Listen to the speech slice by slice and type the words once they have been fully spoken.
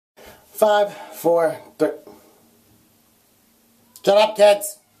5, 4, 3. Shut up,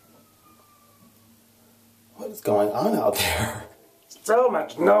 kids! What is going on out there? So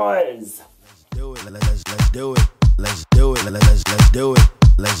much noise! Let's do it, let's do it, let's do it, let's do it,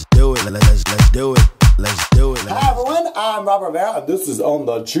 let's do it, let's do it, let's do it. Hi everyone, I'm Rob Rivera, and this is On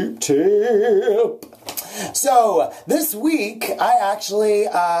the Cheap Tip. So, this week, I actually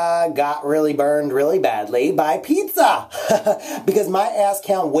got really burned really badly by pizza. Because my ass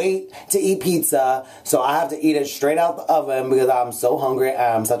can't wait to eat pizza, so I have to eat it straight out the oven because I'm so hungry and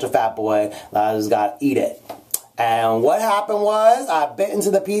I'm such a fat boy that I just gotta eat it. And what happened was, I bit into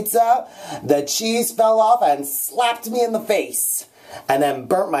the pizza, the cheese fell off and slapped me in the face. And then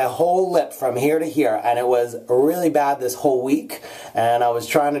burnt my whole lip from here to here. And it was really bad this whole week. And I was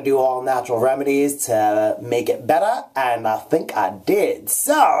trying to do all natural remedies to make it better. And I think I did.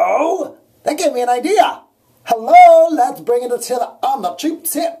 So, that gave me an idea. Hello, let's bring it to the On the Cheap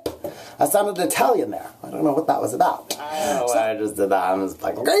Tip. I sounded Italian there. I don't know what that was about. I don't know why I just did that. I'm just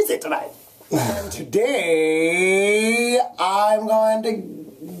fucking crazy tonight. And today, I'm going to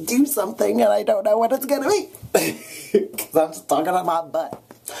do something and I don't know what it's going to be. Because I'm just talking about my butt.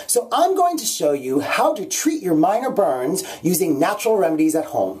 So I'm going to show you how to treat your minor burns using natural remedies at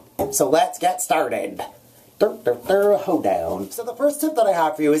home. So let's get started. Hoedown. So the first tip that I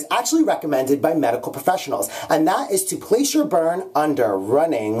have for you is actually recommended by medical professionals, and that is to place your burn under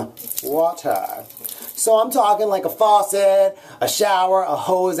running water. So I'm talking like a faucet, a shower, a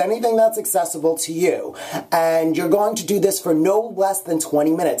hose, anything that's accessible to you. And you're going to do this for no less than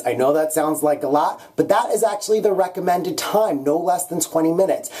 20 minutes. I know that sounds like a lot, but that is actually the recommended time, no less than 20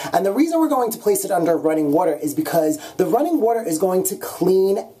 minutes. And the reason we're going to place it under running water is because the running water is going to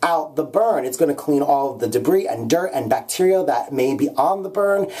clean out the burn. It's going to clean all of the debris and dirt and bacteria that may be on the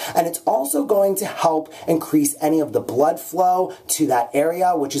burn. And it's also going to help increase any of the blood flow to that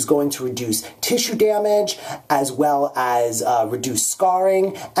area, which is going to reduce tissue damage, as well as reduce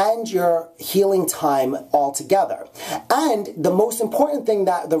scarring and your healing time altogether. And the most important thing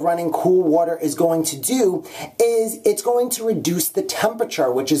that the running cool water is going to do is it's going to reduce the temperature,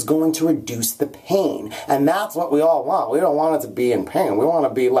 which is going to reduce the pain. And that's what we all want. We don't want it to be in pain. We want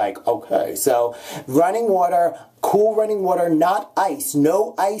to be like, okay, so running water, cool running water, not ice.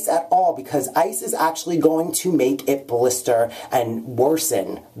 No ice at all, because ice is actually going to make it blister and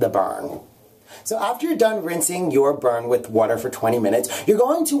worsen the burn. So after you're done rinsing your burn with water for 20 minutes, you're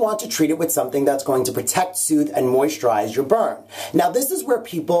going to want to treat it with something that's going to protect, soothe, and moisturize your burn. Now this is where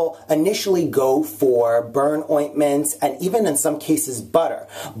people initially go for burn ointments and even in some cases butter.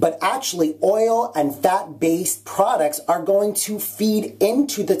 But actually oil and fat-based products are going to feed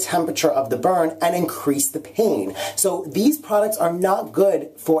into the temperature of the burn and increase the pain. So these products are not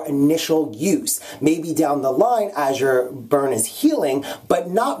good for initial use. Maybe down the line as your burn is healing, but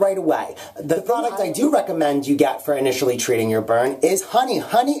not right away. The product I do recommend you get for initially treating your burn is honey.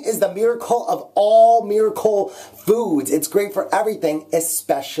 Honey is the miracle of all miracle foods. It's great for everything,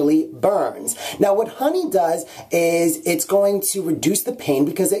 especially burns. Now what honey does is it's going to reduce the pain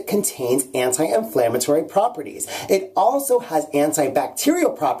because it contains anti-inflammatory properties. It also has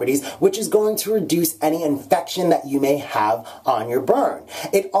antibacterial properties, which is going to reduce any infection that you may have on your burn.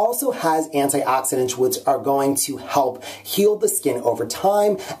 It also has antioxidants, which are going to help heal the skin over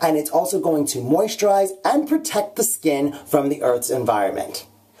time, and it's also going to moisturize and protect the skin from the Earth's environment.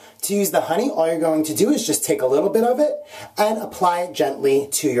 To use the honey, all you're going to do is just take a little bit of it and apply it gently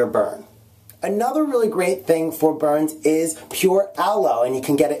to your burn. Another really great thing for burns is pure aloe, and you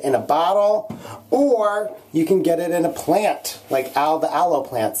can get it in a bottle or you can get it in a plant, like the aloe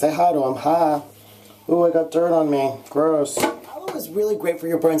plant. Say hi to him. Hi. Ooh, I got dirt on me. Gross. Aloe is really great for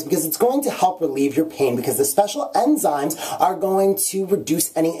your burns because it's going to help relieve your pain because the special enzymes are going to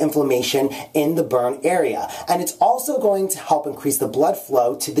reduce any inflammation in the burn area. And it's also going to help increase the blood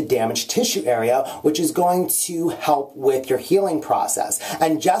flow to the damaged tissue area, which is going to help with your healing process.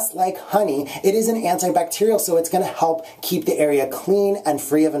 And just like honey, it is an antibacterial, so it's going to help keep the area clean and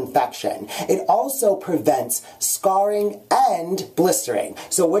free of infection. It also prevents scarring and blistering.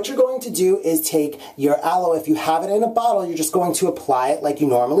 So what you're going to do is take your aloe. If you have it in a bottle, you're just going to apply it like you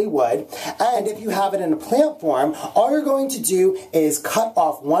normally would. And if you have it in a plant form, all you're going to do is cut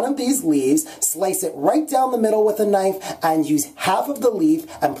off one of these leaves, slice it right down the middle with a knife, and use half of the leaf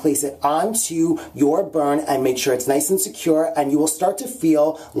and place it onto your burn and make sure it's nice and secure, and you will start to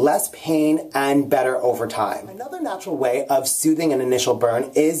feel less pain and better over time. Another natural way of soothing an initial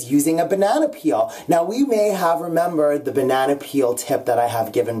burn is using a banana peel. Now we may have remembered the banana peel tip that I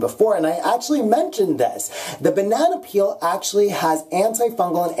have given before, and I actually mentioned this. The banana peel actually has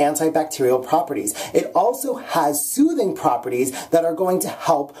antifungal and antibacterial properties. It also has soothing properties that are going to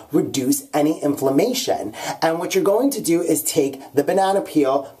help reduce any inflammation. And what you're going to do is take the banana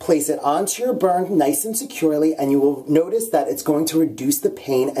peel, place it onto your burn nice and securely, and you will notice that it's going to reduce the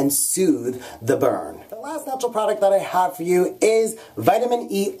pain and soothe the burn. The last natural product that I have for you is vitamin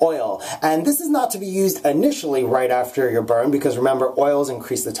E oil. And this is not to be used initially right after your burn, because remember, oils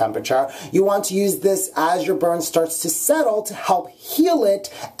increase the temperature. You want to use this as your burn starts to settle to help heal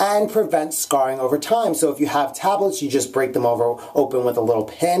it and prevent scarring over time. So if you have tablets, you just break them open with a little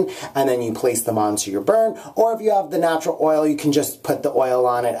pin and then you place them onto your burn. Or if you have the natural oil, you can just put the oil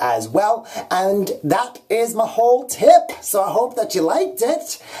on it as well. And that is my whole tip. So I hope that you liked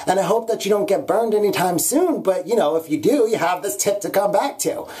it, and I hope that you don't get burned anytime soon. But you know, if you do, you have this tip to come back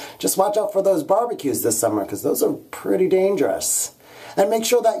to. Just watch out for those barbecues this summer, because those are pretty dangerous. And make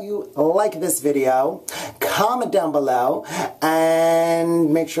sure that you like this video, comment down below,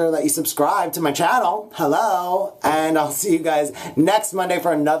 and make sure that you subscribe to my channel. Hello. And I'll see you guys next Monday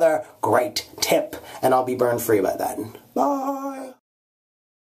for another great tip. And I'll be burn free by then. Bye.